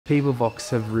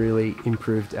Peoplevox have really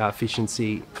improved our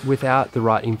efficiency. Without the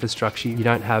right infrastructure, you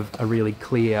don't have a really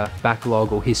clear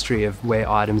backlog or history of where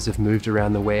items have moved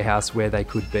around the warehouse, where they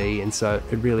could be, and so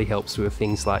it really helps with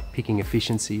things like picking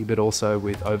efficiency, but also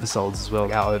with oversolds as well.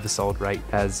 Our oversold rate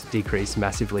has decreased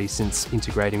massively since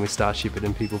integrating with StarShipit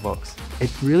and Peoplevox.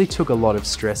 It really took a lot of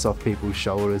stress off people's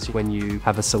shoulders when you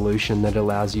have a solution that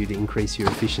allows you to increase your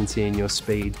efficiency and your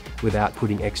speed without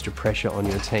putting extra pressure on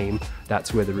your team.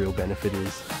 That's where the real benefit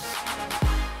is.